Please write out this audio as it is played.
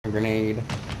grenade.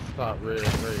 Top red,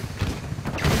 red.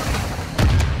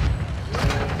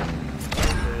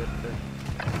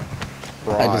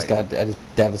 I just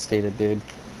devastated, dude.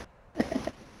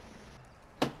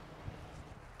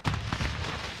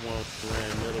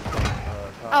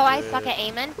 Oh, I suck at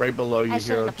aiming. Right below you, I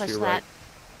Hero, shouldn't have to pushed your that. right.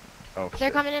 Oh, They're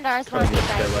shit. coming into our spawn, you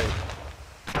guys.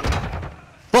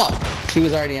 Fuck! She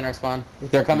was already in our spawn.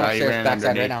 They're coming Nah, you upstairs, ran backside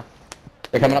underneath. right now.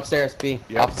 They're coming upstairs, B.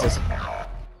 Yep. Opposite.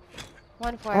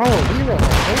 1-4. Oh, Hero.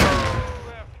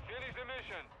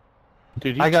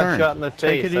 Dude, he I got turned. shot in the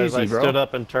Take face it as easy, I bro. stood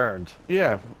up and turned.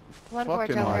 Yeah. 1-4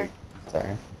 Fucking Joker. like.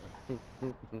 Sorry.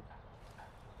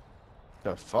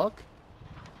 The fuck?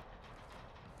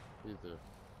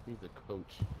 He's a coach.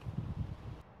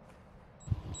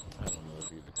 I don't know if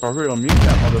he's a coach. For real, mute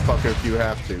that motherfucker if you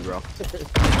have to, bro.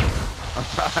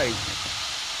 Alright.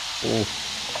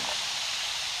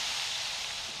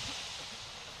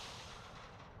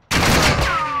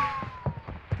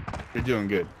 You're doing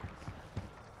good.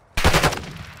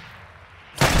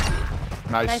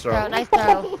 Nice throw. Nice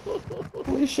throw.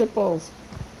 Holy shit balls.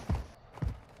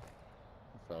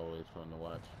 It's always fun to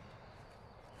watch.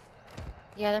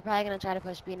 Yeah, they're probably gonna try to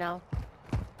push B now.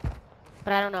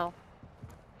 But I don't know.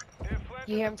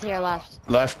 You hear him to your left.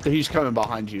 Left, he's coming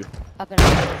behind you. Up and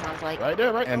up, it sounds like. Right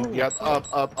there, right. And ooh. yep, up.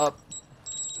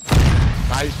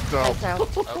 Nice throw. Nice throw.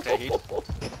 Okay, he's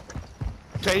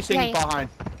Chasing Right. behind.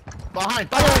 Behind.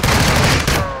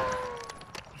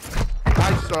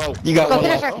 Nice throw. You got Go one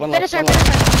finish left. her. One Finish left. her. One Finish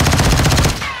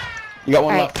left. her. You got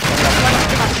one Alright. left. One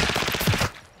left.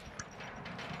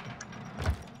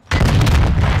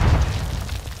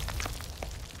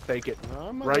 Take it.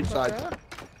 No, Right side.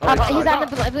 motherfucker. He's on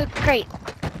the blue crate.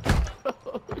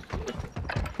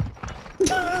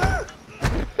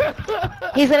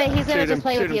 He's gonna Shoot him, just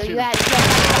play shoot with him, you. shoot You him. had.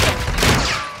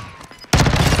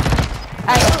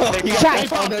 Alright, try.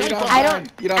 Take off, take off. I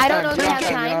don't know if you have You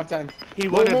don't time. have time. He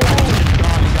would have.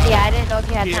 Yeah, I didn't know if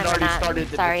you had He had time or already not. started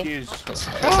the Sorry. defuse. that's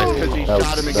Because he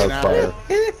shot him again out.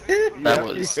 that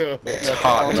was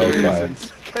hot. No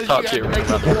Talk Talk to you, make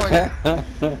the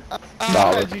point.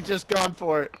 Solid. Had you just gone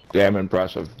for it. Damn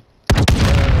impressive.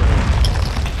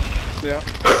 Yeah.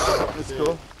 It's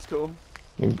cool. It's cool.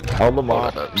 Alma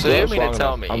Mater. So you mean to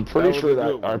tell me? I'm pretty That was sure a that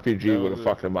good one. RPG That would was have a-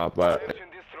 fucked him up, but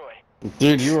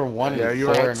Dude, you were 1 Yeah, and you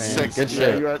were 4, at man. 6. Good Yeah,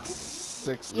 shit. you were at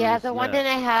 6. Yeah, the one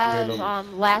didn't have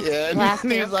last Yeah, last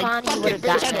and he was dance on. He would have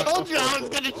gotten I it. told you I was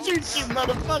gonna shoot you,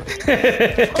 motherfucker.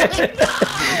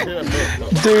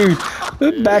 Dude,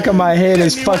 the back of my head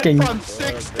is And he went fucking. from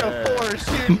 6 to 4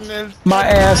 shooting his My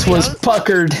ass was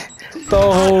puckered the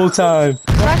whole time.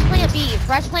 Fresh plant B.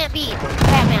 Fresh plant B.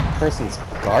 Batman. Person's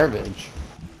garbage.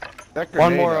 That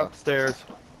One more grenade upstairs.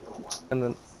 And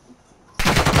then...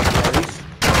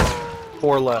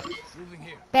 4 left.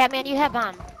 Batman, you have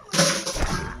bomb.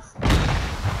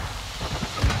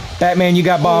 Batman, you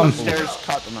got bomb. Upstairs,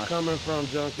 caught the knife. Coming from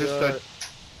junkyard. Just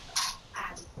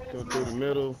Go through the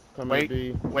middle. Coming Wait,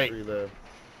 B. wait. 3 there.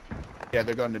 Yeah,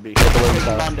 they're going to be.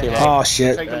 Oh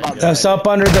shit. Take them out. That's up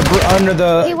under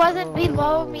the. He wasn't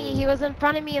below me. He was in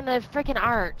front of me in the freaking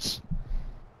arch.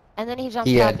 And then he jumped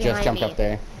He up had behind just jumped me. up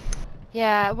there.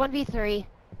 Yeah, 1v3.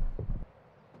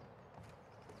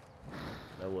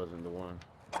 That wasn't the one.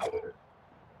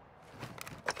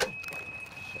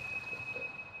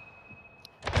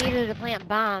 Needed to plant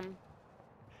bomb.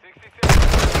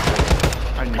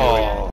 I knew it. Oh.